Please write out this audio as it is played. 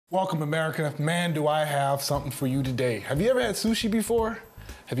Welcome, America. Man, do I have something for you today. Have you ever had sushi before?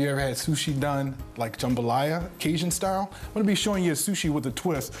 Have you ever had sushi done like jambalaya, Cajun style? I'm gonna be showing you a sushi with a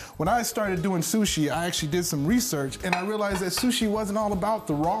twist. When I started doing sushi, I actually did some research and I realized that sushi wasn't all about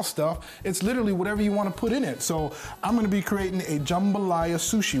the raw stuff. It's literally whatever you want to put in it. So I'm gonna be creating a jambalaya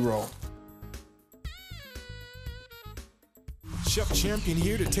sushi roll. Chef Champion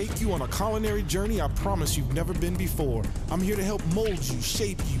here to take you on a culinary journey I promise you've never been before. I'm here to help mold you,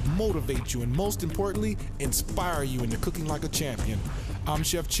 shape you, motivate you, and most importantly, inspire you into cooking like a champion. I'm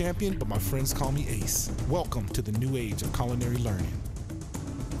Chef Champion, but my friends call me Ace. Welcome to the new age of culinary learning.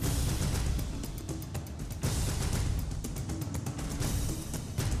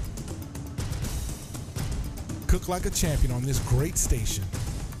 Cook like a champion on this great station.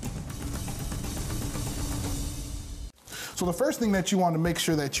 So the first thing that you want to make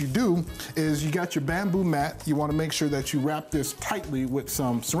sure that you do is you got your bamboo mat. You want to make sure that you wrap this tightly with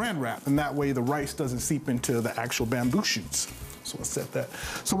some saran wrap, and that way the rice doesn't seep into the actual bamboo shoots. So let's set that.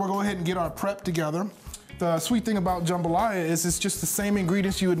 So we'll go ahead and get our prep together. The sweet thing about jambalaya is it's just the same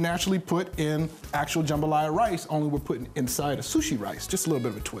ingredients you would naturally put in actual jambalaya rice, only we're putting inside a sushi rice. Just a little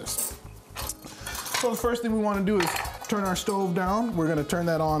bit of a twist. So the first thing we want to do is turn our stove down. We're gonna turn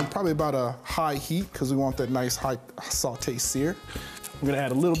that on probably about a high heat because we want that nice high saute sear. We're gonna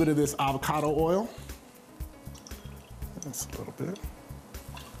add a little bit of this avocado oil. That's a little bit.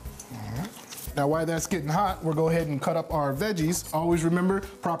 All right. Now while that's getting hot, we'll go ahead and cut up our veggies. Always remember,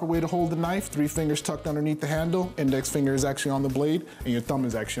 proper way to hold the knife, 3 fingers tucked underneath the handle, index finger is actually on the blade, and your thumb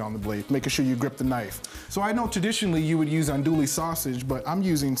is actually on the blade, making sure you grip the knife. So I know traditionally you would use andouille sausage, but I'm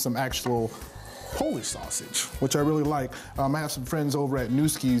using some actual Polish sausage, which I really like. I have some friends over at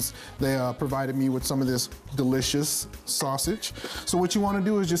Newski's. They provided me with some of this delicious sausage. So what you want to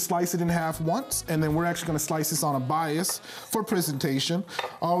do is just slice it in half once, and then we're actually going to slice this on a bias for presentation.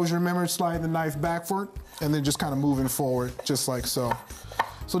 Always remember sliding the knife backward and then just kind of moving forward, just like so.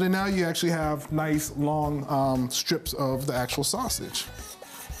 So then now you actually have nice long strips of the actual sausage.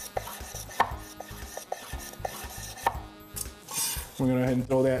 We're gonna go ahead and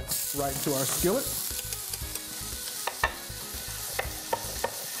throw that right into our skillet.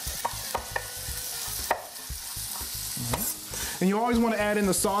 And you always want to add in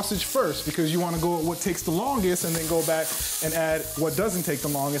the sausage first because you want to go at what takes the longest and then go back and add what doesn't take the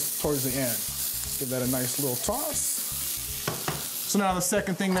longest towards the end. Give that a nice little toss. So now the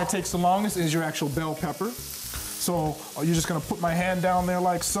second thing that takes the longest is your actual bell pepper. So you're just gonna put my hand down there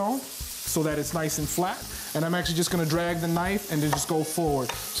like so that it's nice and flat. And I'm actually just gonna drag the knife and then just go forward.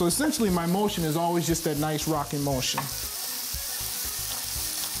 So essentially my motion is always just that nice rocking motion.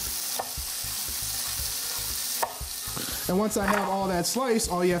 And once I have all that sliced,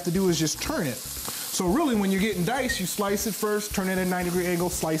 all you have to do is just turn it. So really when you're getting diced, you slice it first, turn it at a 90-degree angle,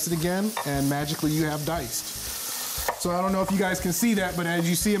 slice it again, and magically you have diced. So I don't know if you guys can see that, but as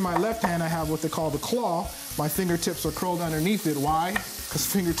you see in my left hand, I have what they call the claw. My fingertips are curled underneath it. Why? Because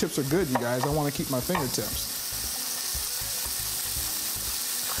fingertips are good, you guys. I want to keep my fingertips.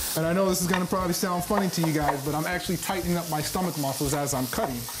 And I know this is going to probably sound funny to you guys, but I'm actually tightening up my stomach muscles as I'm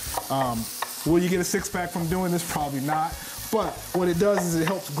cutting. Will you get a six-pack from doing this? Probably not. But what it does is it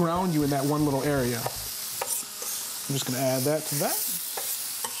helps ground you in that one little area. I'm just going to add that to that.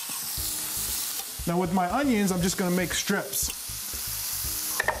 Now with my onions, I'm just going to make strips.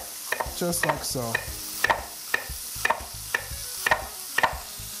 Just like so.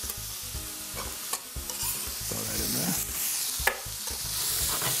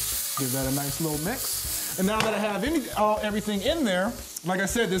 Give that a nice little mix. And now that I have everything in there, like I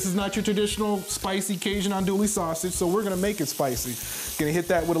said, this is not your traditional spicy Cajun andouille sausage, so we're gonna make it spicy. Gonna hit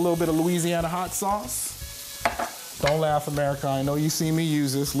that with a little bit of Louisiana hot sauce. Don't laugh, America. I know you see me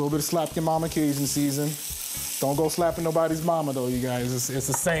use this. A little bit of slap your mama Cajun season. Don't go slapping nobody's mama though, you guys. It's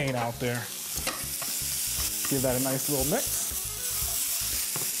a saying out there. Give that a nice little mix.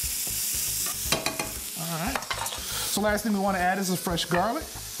 All right. So last thing we wanna add is a fresh garlic.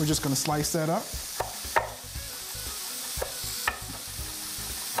 We're just gonna slice that up.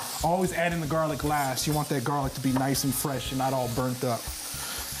 Always add in the garlic last. You want that garlic to be nice and fresh and not all burnt up.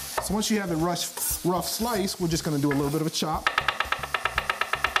 So once you have it rough slice, we're just gonna do a little bit of a chop.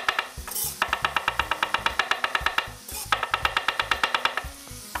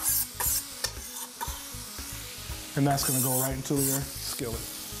 And that's gonna go right into your skillet.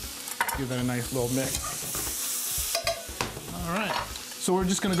 Give that a nice little mix. All right. So we're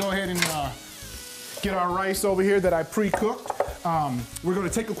just gonna go ahead and get our rice over here that I pre-cooked. We're gonna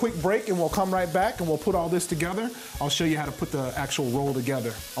take a quick break and we'll come right back and we'll put all this together. I'll show you how to put the actual roll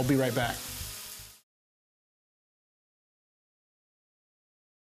together. I'll be right back.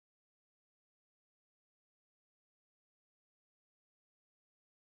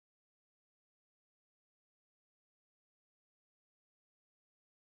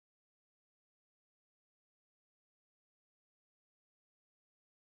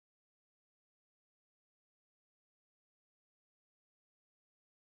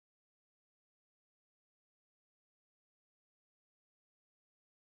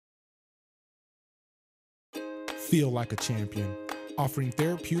 Feel like a champion. Offering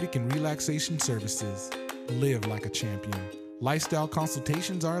therapeutic and relaxation services. Live like a champion. Lifestyle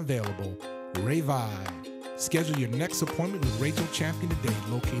consultations are available. Revive. Schedule your next appointment with Rachel Champion today,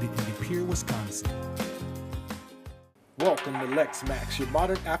 located in De Pere, Wisconsin. Welcome to Lex Max, your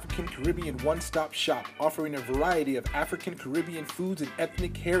modern African Caribbean one-stop shop, offering a variety of African Caribbean foods and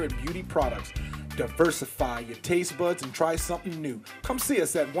ethnic hair and beauty products. Diversify your taste buds and try something new. Come see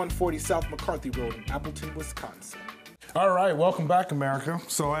us at 140 South McCarthy Road in Appleton, Wisconsin. All right, welcome back, America.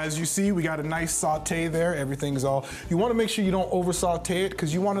 So as you see, we got a nice saute there. Everything's all, you want to make sure you don't over saute it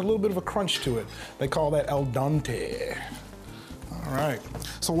because you want a little bit of a crunch to it. They call that al dente. All right,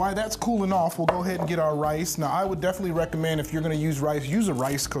 so while that's cooling off, we'll go ahead and get our rice. Now, I would definitely recommend if you're gonna use rice, use a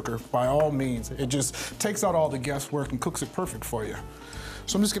rice cooker by all means. It just takes out all the guesswork and cooks it perfect for you.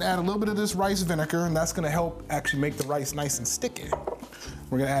 So I'm just gonna add a little bit of this rice vinegar, and that's gonna help actually make the rice nice and sticky.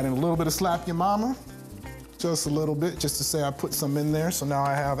 We're gonna add in a little bit of slap your mama, just a little bit, just to say I put some in there. So now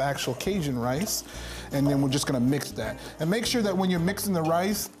I have actual Cajun rice, and then we're just gonna mix that. And make sure that when you're mixing the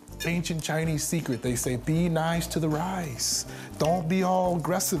rice, ancient Chinese secret, they say be nice to the rice. Don't be all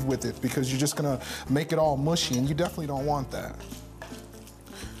aggressive with it because you're just gonna make it all mushy, and you definitely don't want that.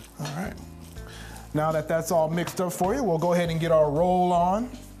 All right. Now that that's all mixed up for you, we'll go ahead and get our roll on.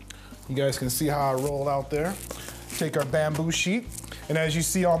 You guys can see how I roll out there. Take our bamboo sheet, and as you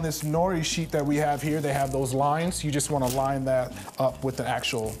see on this nori sheet that we have here, they have those lines. You just wanna line that up with the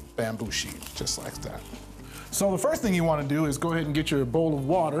actual bamboo sheet, just like that. So the first thing you want to do is go ahead and get your bowl of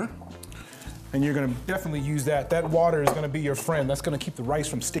water, and you're going to definitely use that. That water is going to be your friend. That's going to keep the rice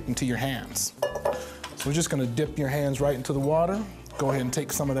from sticking to your hands. So we're just going to dip your hands right into the water. Go ahead and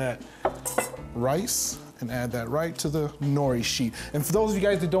take some of that rice and add that right to the nori sheet. And for those of you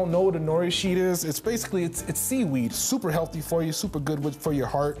guys that don't know what a nori sheet is, it's basically, it's seaweed, super healthy for you, super good for your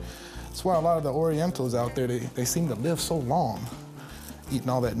heart. That's why a lot of the Orientals out there, they seem to live so long, eating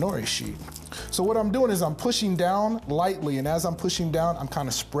all that nori sheet. So what I'm doing is I'm pushing down lightly, and as I'm pushing down, I'm kind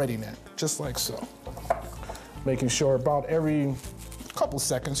of spreading it, just like so. Making sure about every couple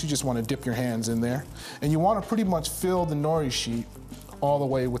seconds, you just want to dip your hands in there. And you want to pretty much fill the nori sheet all the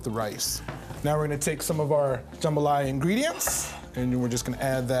way with the rice. Now we're going to take some of our jambalaya ingredients, and we're just going to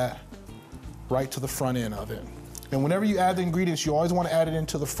add that right to the front end of it. And whenever you add the ingredients, you always want to add it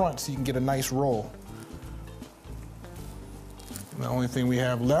into the front so you can get a nice roll. The only thing we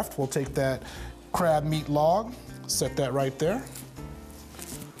have left, we'll take that crab meat log, set that right there.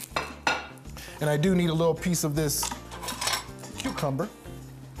 And I do need a little piece of this cucumber.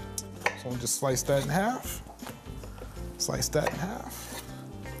 So I'll just slice that in half. Slice that in half.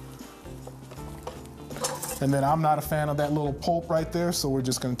 And then I'm not a fan of that little pulp right there, so we're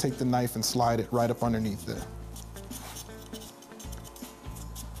just gonna take the knife and slide it right up underneath there.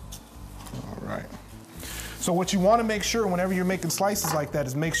 All right. So what you want to make sure whenever you're making slices like that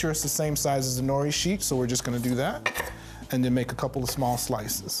is make sure it's the same size as the nori sheet. So we're just going to do that and then make a couple of small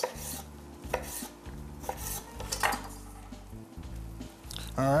slices.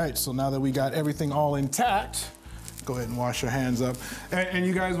 All right, so now that we got everything all intact, go ahead and wash your hands up. And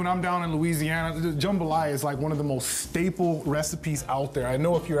you guys, when I'm down in Louisiana, the jambalaya is like one of the most staple recipes out there. I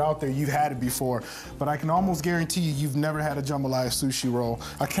know if you're out there, you've had it before, but I can almost guarantee you've never had a jambalaya sushi roll.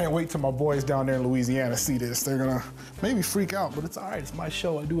 I can't wait till my boys down there in Louisiana see this. They're gonna maybe freak out, but it's all right, it's my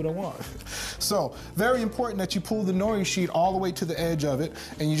show, I do what I want. So, very important that you pull the nori sheet all the way to the edge of it,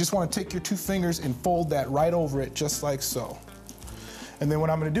 and you just wanna take your two fingers and fold that right over it, just like so. And then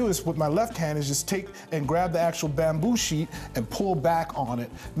what I'm gonna do is with my left hand is just take and grab the actual bamboo sheet and pull back on it,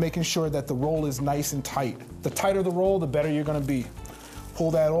 making sure that the roll is nice and tight. The tighter the roll, the better you're gonna be.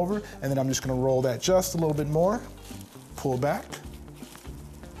 Pull that over, and then I'm just gonna roll that just a little bit more. Pull back,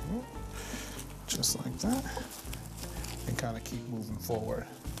 just like that, and kind of keep moving forward,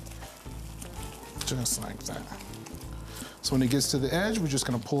 just like that. So when it gets to the edge, we're just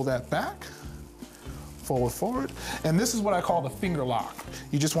gonna pull that back, forward, and this is what I call the finger lock.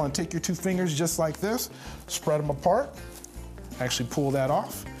 You just want to take your two fingers just like this, spread them apart, actually pull that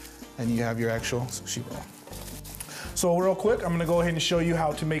off, and you have your actual sushi roll. So real quick, I'm gonna go ahead and show you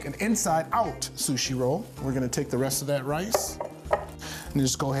how to make an inside-out sushi roll. We're gonna take the rest of that rice, and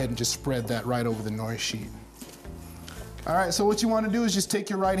just go ahead and just spread that right over the nori sheet. All right, so what you want to do is just take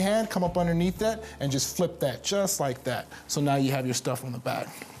your right hand, come up underneath that, and just flip that just like that. So now you have your stuff on the back.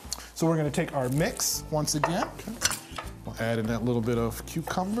 So we're gonna take our mix once again. We'll add in that little bit of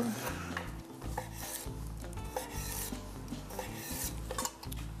cucumber.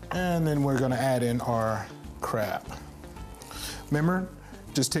 And then we're gonna add in our crab. Remember,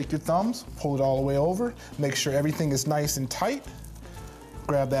 just take your thumbs, pull it all the way over, make sure everything is nice and tight.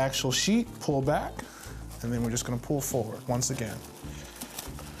 Grab the actual sheet, pull back, and then we're just gonna pull forward once again.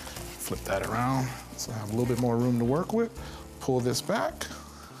 Flip that around so I have a little bit more room to work with. Pull this back.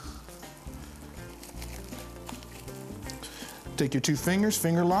 Take your 2 fingers,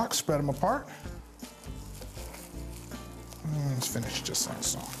 finger lock, spread them apart. And let's finish just like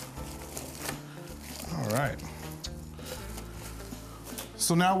so. All right.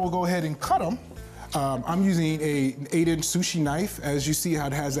 So now we'll go ahead and cut them. I'm using an 8-inch sushi knife. As you see how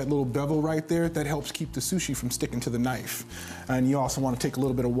it has that little bevel right there, that helps keep the sushi from sticking to the knife. And you also want to take a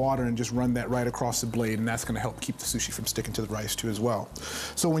little bit of water and just run that right across the blade, and that's going to help keep the sushi from sticking to the rice too as well.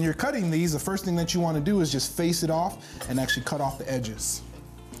 So when you're cutting these, the first thing that you want to do is just face it off and actually cut off the edges.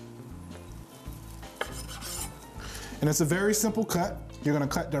 And it's a very simple cut. You're going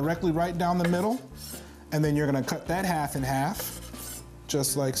to cut directly right down the middle, and then you're going to cut that half in half,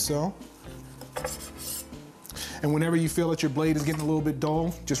 just like so. And whenever you feel that your blade is getting a little bit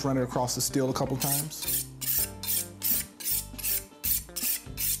dull, just run it across the steel a couple times.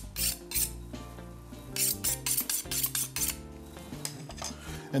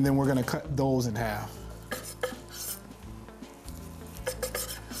 And then we're gonna cut those in half.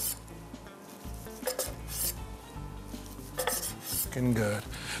 Looking good.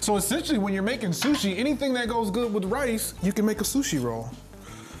 So essentially when you're making sushi, anything that goes good with rice, you can make a sushi roll.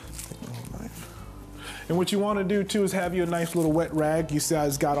 And what you want to do too is have you a nice little wet rag. You see how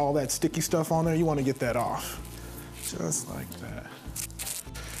it's got all that sticky stuff on there? You want to get that off. Just like that.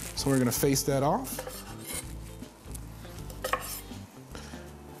 So we're going to face that off.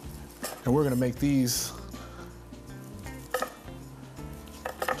 And we're going to make these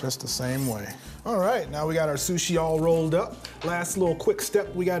just the same way. All right, now we got our sushi all rolled up. Last little quick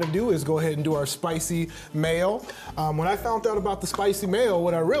step we got to do is go ahead and do our spicy mayo. When I found out about the spicy mayo,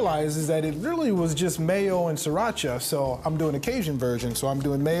 what I realized is that it really was just mayo and sriracha. So I'm doing a Cajun version. So I'm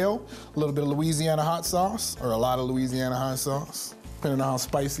doing mayo, a little bit of Louisiana hot sauce, or a lot of Louisiana hot sauce, depending on how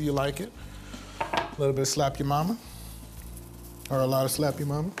spicy you like it. A little bit of slap your mama, or a lot of slap your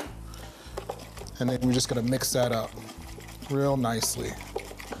mama. And then we're just gonna mix that up real nicely.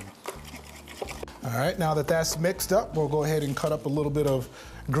 All right, now that that's mixed up, we'll go ahead and cut up a little bit of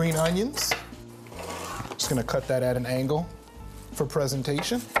green onions. Just gonna cut that at an angle for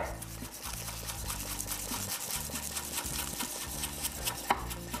presentation.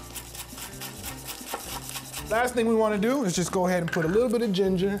 Last thing we wanna do is just go ahead and put a little bit of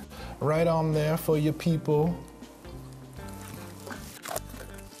ginger right on there for your people.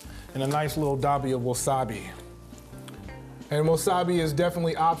 And a nice little dabi of wasabi. And wasabi is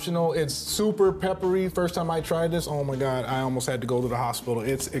definitely optional. It's super peppery. First time I tried this, oh my God, I almost had to go to the hospital.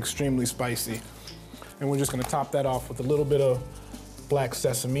 It's extremely spicy. And we're just gonna top that off with a little bit of black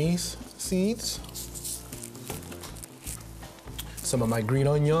sesame seeds. Some of my green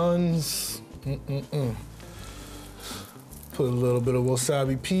onions. Put a little bit of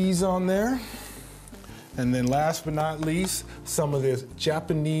wasabi peas on there. And then last but not least, some of this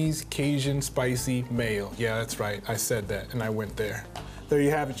Japanese Cajun spicy mayo. Yeah, that's right, I said that and I went there. There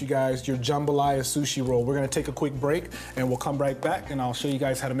you have it, you guys, your jambalaya sushi roll. We're gonna take a quick break and we'll come right back and I'll show you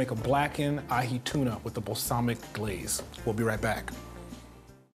guys how to make a blackened ahi tuna with the balsamic glaze. We'll be right back.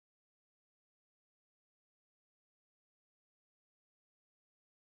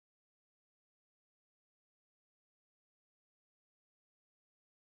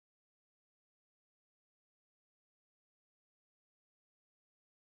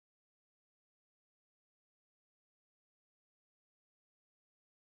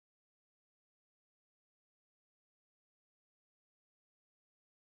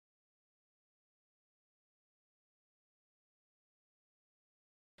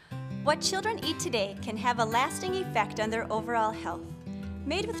 What children eat today can have a lasting effect on their overall health.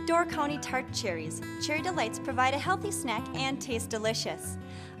 Made with Door County tart cherries, Cherry Delights provide a healthy snack and taste delicious.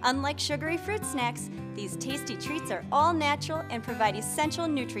 Unlike sugary fruit snacks, these tasty treats are all natural and provide essential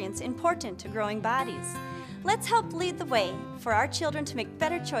nutrients important to growing bodies. Let's help lead the way for our children to make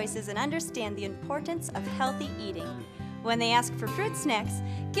better choices and understand the importance of healthy eating. When they ask for fruit snacks,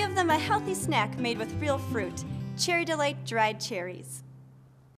 give them a healthy snack made with real fruit. Cherry Delight dried cherries.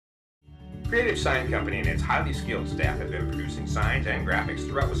 Creative Sign Company and its highly skilled staff have been producing signs and graphics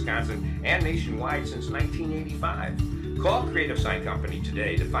throughout Wisconsin and nationwide since 1985. Call Creative Sign Company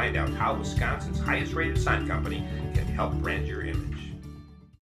today to find out how Wisconsin's highest rated sign company can help brand your image.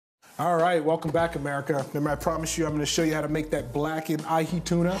 All right, welcome back, America. Remember, I promised you I'm gonna show you how to make that blackened ahi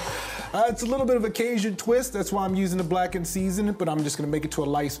tuna. It's a little bit of a Cajun twist. That's why I'm using the blackened season, but I'm just gonna make it to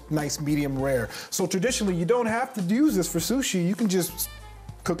a nice medium rare. So traditionally, you don't have to use this for sushi. You can just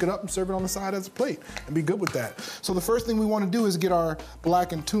cook it up and serve it on the side as a plate and be good with that. So the first thing we want to do is get our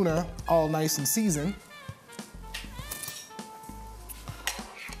blackened tuna all nice and seasoned.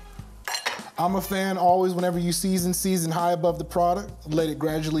 I'm a fan always whenever you season high above the product, let it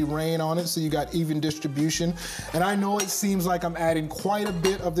gradually rain on it so you got even distribution. And I know it seems like I'm adding quite a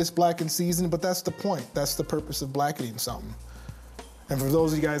bit of this blackened season, but that's the point. That's the purpose of blackening something. And for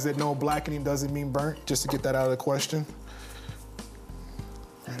those of you guys that know, blackening doesn't mean burnt, just to get that out of the question.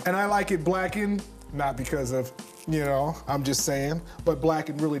 And I like it blackened, not because of, you know, I'm just saying, but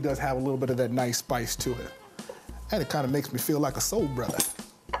blackened really does have a little bit of that nice spice to it. And it kind of makes me feel like a soul brother.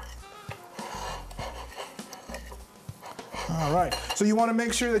 All right, so you want to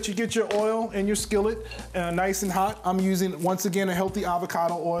make sure that you get your oil in your skillet nice and hot. I'm using, once again, a healthy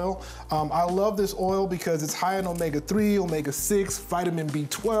avocado oil. I love this oil because it's high in omega-3, omega-6, vitamin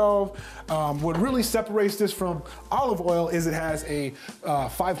B12. What really separates this from olive oil is it has a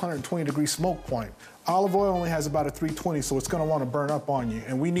 520-degree smoke point. Olive oil only has about a 320, so it's gonna wanna burn up on you.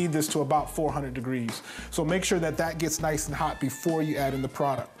 And we need this to about 400 degrees. So make sure that that gets nice and hot before you add in the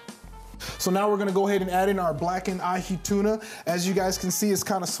product. So now we're gonna go ahead and add in our blackened ahi tuna. As you guys can see, it's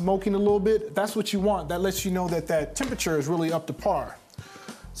kind of smoking a little bit. That's what you want. That lets you know that that temperature is really up to par.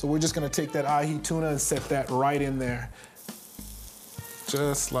 So we're just gonna take that ahi tuna and set that right in there.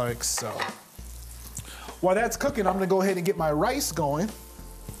 Just like so. While that's cooking, I'm gonna go ahead and get my rice going.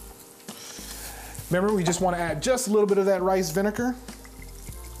 Remember, we just wanna add just a little bit of that rice vinegar.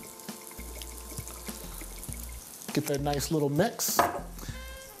 Get that nice little mix.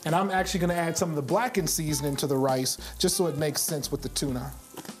 And I'm actually gonna add some of the blackened seasoning to the rice just so it makes sense with the tuna.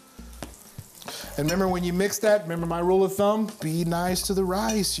 And remember when you mix that, remember my rule of thumb, be nice to the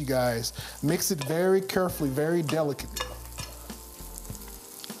rice, you guys. Mix it very carefully, very delicately.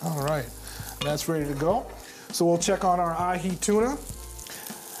 All right, that's ready to go. So we'll check on our ahi tuna.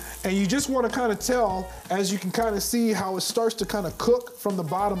 And you just wanna kinda tell, as you can kinda see how it starts to kinda cook from the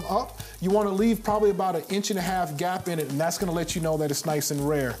bottom up. You wanna leave probably about 1.5 inch gap in it, and that's gonna let you know that it's nice and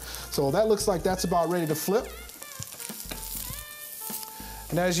rare. So that looks like that's about ready to flip.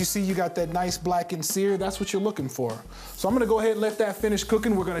 And as you see, you got that nice blackened sear. That's what you're looking for. So I'm gonna go ahead and let that finish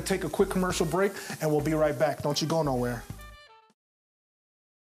cooking. We're gonna take a quick commercial break, and we'll be right back. Don't you go nowhere.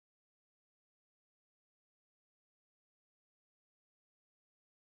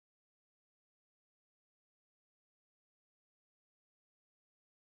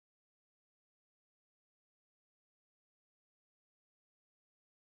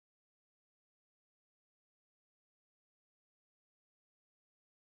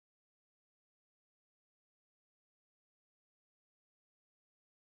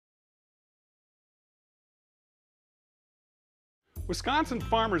 Wisconsin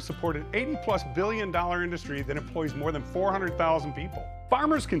farmers support an $80+ billion industry that employs more than 400,000 people.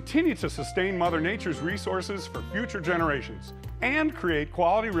 Farmers continue to sustain Mother Nature's resources for future generations and create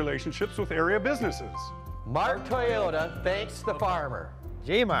quality relationships with area businesses. Mark Toyota thanks the farmer.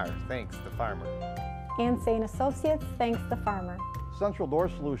 J-Mar thanks the farmer. Ansane Associates thanks the farmer. Central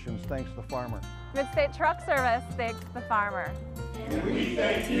Door Solutions thanks the farmer. Mid-State Truck Service thanks the farmer. And we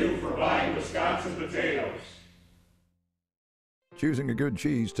thank you for buying Wisconsin potatoes. Choosing a good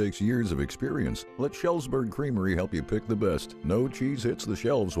cheese takes years of experience. Let Schellsberg Creamery help you pick the best. No cheese hits the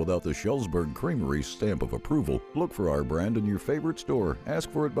shelves without the Schellsberg Creamery stamp of approval. Look for our brand in your favorite store.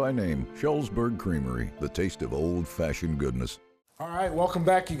 Ask for it by name. Schellsberg Creamery, the taste of old-fashioned goodness. All right, welcome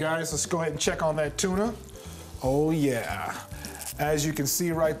back, you guys. Let's go ahead and check on that tuna. Oh, yeah. As you can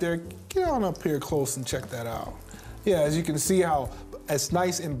see right there, get on up here close and check that out. Yeah, as you can see how it's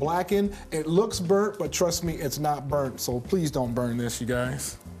nice and blackened. It looks burnt, but trust me, it's not burnt. So please don't burn this, you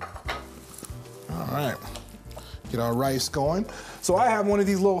guys. All right, get our rice going. So I have one of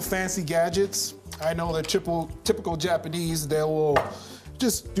these little fancy gadgets. I know they're typical Japanese. They will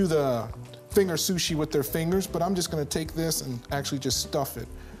just do the finger sushi with their fingers, but I'm just gonna take this and actually just stuff it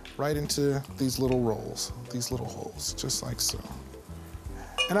right into these little rolls, these little holes, just like so.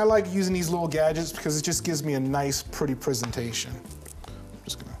 And I like using these little gadgets because it just gives me a nice, pretty presentation. I'm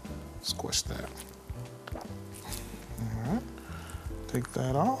just gonna squish that. All right, take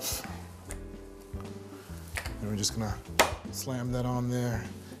that off. And we're just gonna slam that on there,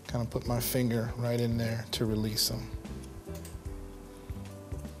 kind of put my finger right in there to release them.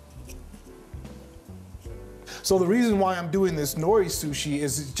 So the reason why I'm doing this nori sushi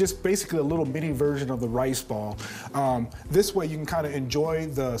is just basically a little mini version of the rice ball. This way you can kind of enjoy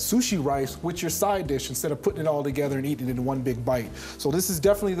the sushi rice with your side dish instead of putting it all together and eating it in one big bite. So this is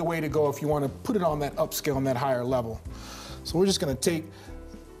definitely the way to go if you want to put it on that upscale, on that higher level. So we're just gonna take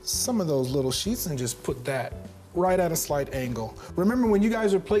some of those little sheets and just put that right at a slight angle. Remember, when you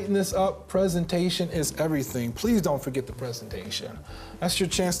guys are plating this up, presentation is everything. Please don't forget the presentation. That's your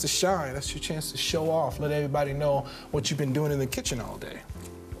chance to shine. That's your chance to show off. Let everybody know what you've been doing in the kitchen all day.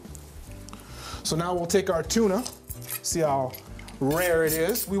 So now we'll take our tuna, see how rare it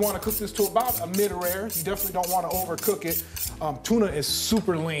is. We want to cook this to about a mid-rare. You definitely don't want to overcook it. Tuna is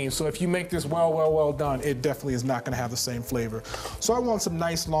super lean, so if you make this well done, it definitely is not going to have the same flavor. So I want some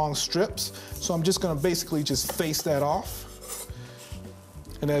nice long strips, so I'm just going to basically just face that off.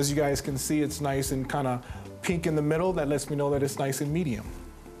 And as you guys can see, it's nice and kind of pink in the middle. That lets me know that it's nice and medium.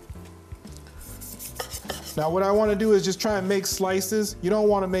 Now what I want to do is just try and make slices. You don't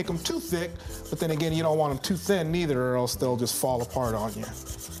want to make them too thick, but then again, you don't want them too thin neither, or else they'll just fall apart on you.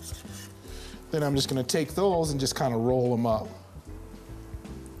 Then I'm just going to take those and just kind of roll them up.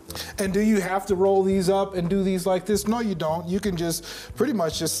 And do you have to roll these up and do these like this? No, you don't. You can just pretty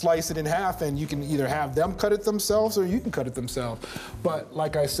much just slice it in half, and you can either have them cut it themselves or you can cut it themselves. But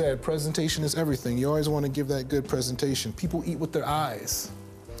like I said, presentation is everything. You always want to give that good presentation. People eat with their eyes.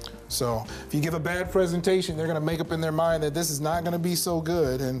 So if you give a bad presentation, they're going to make up in their mind that this is not going to be so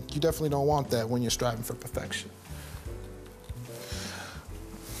good, and you definitely don't want that when you're striving for perfection.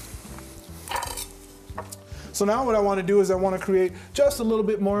 So now what I want to do is I want to create just a little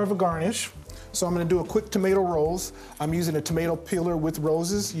bit more of a garnish. So I'm going to do a quick tomato rose. I'm using a tomato peeler with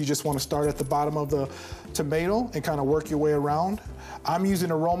roses. You just want to start at the bottom of the tomato and kind of work your way around. I'm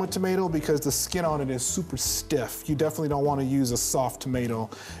using aroma tomato because the skin on it is super stiff. You definitely don't want to use a soft tomato.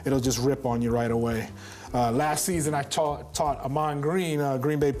 It'll just rip on you right away. Last season I taught Amon Green,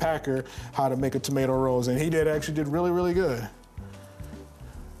 Green Bay Packer, how to make a tomato rose, and he actually did really good.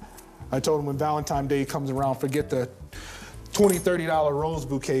 I told him when Valentine's Day comes around, forget the $20, $30 rose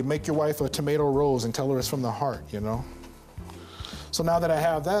bouquet. Make your wife a tomato rose and tell her it's from the heart, you know? So now that I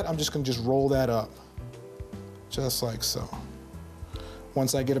have that, I'm just gonna just roll that up, just like so.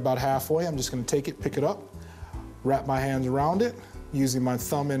 Once I get about halfway, I'm just gonna take it, pick it up, wrap my hands around it, using my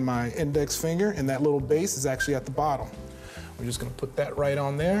thumb and my index finger, and that little base is actually at the bottom. We're just gonna put that right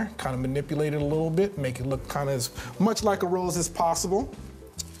on there, kind of manipulate it a little bit, make it look kind of as much like a rose as possible.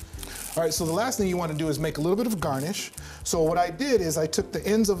 All right, so the last thing you want to do is make a little bit of garnish. So what I did is I took the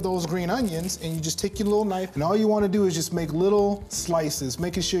ends of those green onions, and you just take your little knife, and all you want to do is just make little slices,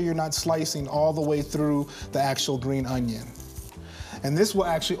 making sure you're not slicing all the way through the actual green onion. And this will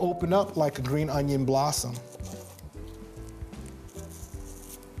actually open up like a green onion blossom.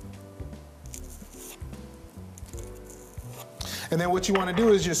 And then what you want to do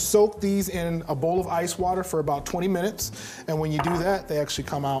is just soak these in a bowl of ice water for about 20 minutes. And when you do that, they actually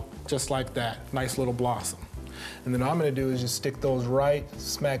come out just like that, nice little blossom. And then what I'm going to do is just stick those right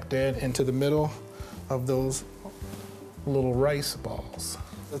smack dead into the middle of those little rice balls.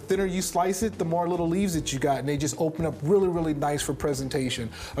 The thinner you slice it, the more little leaves that you got, and they just open up really nice for presentation.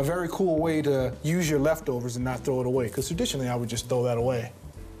 A very cool way to use your leftovers and not throw it away, because traditionally I would just throw that away.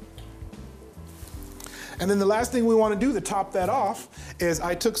 And then the last thing we want to do to top that off is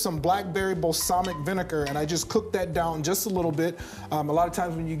I took some blackberry balsamic vinegar and I just cooked that down just a little bit. A lot of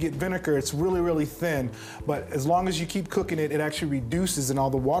times when you get vinegar, it's really thin, but as long as you keep cooking it, it actually reduces and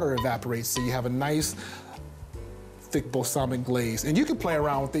all the water evaporates, so you have a nice thick balsamic glaze. And you can play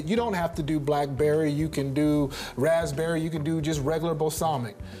around with it. You don't have to do blackberry, you can do raspberry, you can do just regular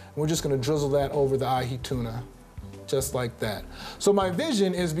balsamic. We're just gonna drizzle that over the ahi tuna. Just like that. So my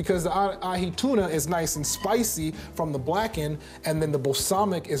vision is, because the ahi tuna is nice and spicy from the blackened, and then the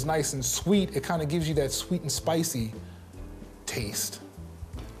balsamic is nice and sweet, it kind of gives you that sweet and spicy taste.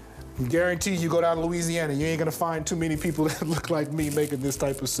 I guarantee you go down to Louisiana, you ain't gonna find too many people that look like me making this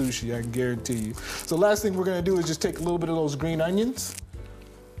type of sushi, I can guarantee you. So last thing we're gonna do is just take a little bit of those green onions.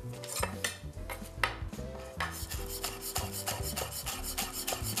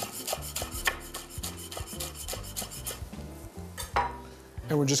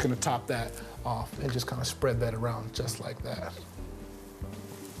 And we're just gonna top that off and just kind of spread that around just like that.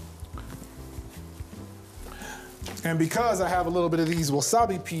 And because I have a little bit of these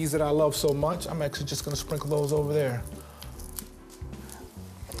wasabi peas that I love so much, I'm actually just gonna sprinkle those over there.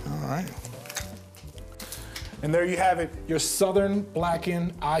 All right. And there you have it, your southern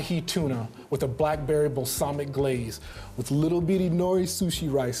blackened ahi tuna with a blackberry balsamic glaze with little bitty nori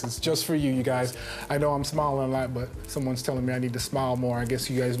sushi rices, just for you guys. I know I'm smiling a lot, but someone's telling me I need to smile more. I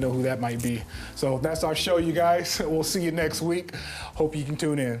guess you guys know who that might be. So that's our show, you guys. We'll see you next week. Hope you can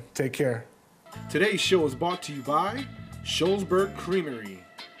tune in. Take care. Today's show is brought to you by Shullsburg Creamery,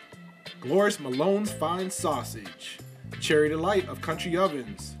 Glorious Malone's Fine Sausage, Cherry Delight of Country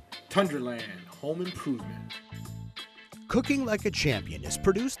Ovens, Tundraland Home Improvement. Cooking Like a Champion is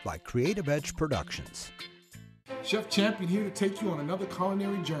produced by Creative Edge Productions. Chef Champion here to take you on another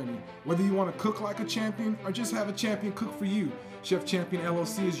culinary journey. Whether you want to cook like a champion or just have a champion cook for you, Chef Champion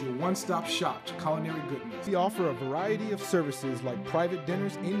LLC is your one-stop shop to culinary goodness. We offer a variety of services like private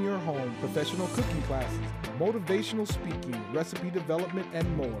dinners in your home, professional cooking classes, motivational speaking, recipe development,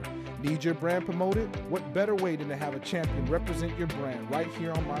 and more. Need your brand promoted? What better way than to have a champion represent your brand right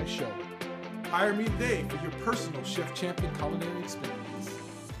here on my show? Hire me today for your personal Chef Champion culinary experience.